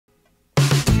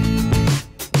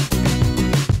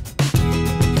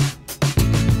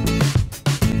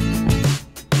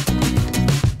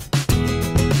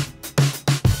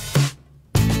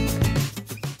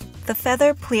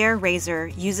Feather Plier Razor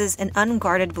uses an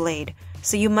unguarded blade,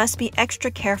 so you must be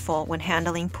extra careful when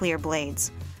handling Plier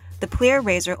blades. The Plier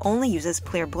Razor only uses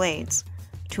Plier blades.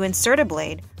 To insert a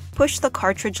blade, push the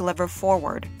cartridge lever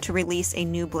forward to release a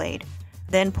new blade,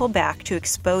 then pull back to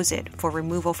expose it for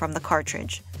removal from the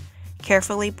cartridge.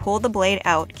 Carefully pull the blade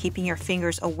out, keeping your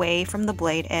fingers away from the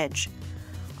blade edge.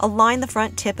 Align the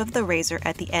front tip of the razor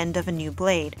at the end of a new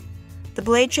blade. The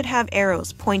blade should have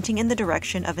arrows pointing in the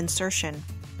direction of insertion.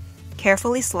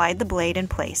 Carefully slide the blade in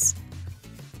place.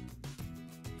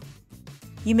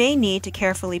 You may need to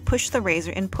carefully push the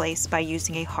razor in place by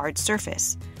using a hard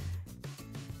surface.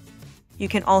 You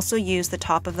can also use the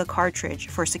top of the cartridge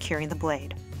for securing the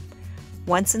blade.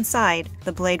 Once inside,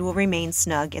 the blade will remain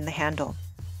snug in the handle.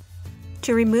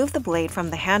 To remove the blade from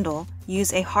the handle,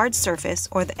 use a hard surface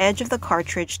or the edge of the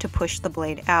cartridge to push the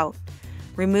blade out.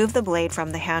 Remove the blade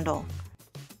from the handle.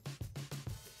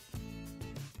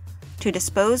 To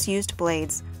dispose used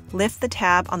blades, lift the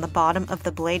tab on the bottom of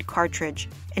the blade cartridge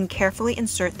and carefully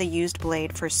insert the used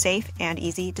blade for safe and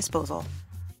easy disposal.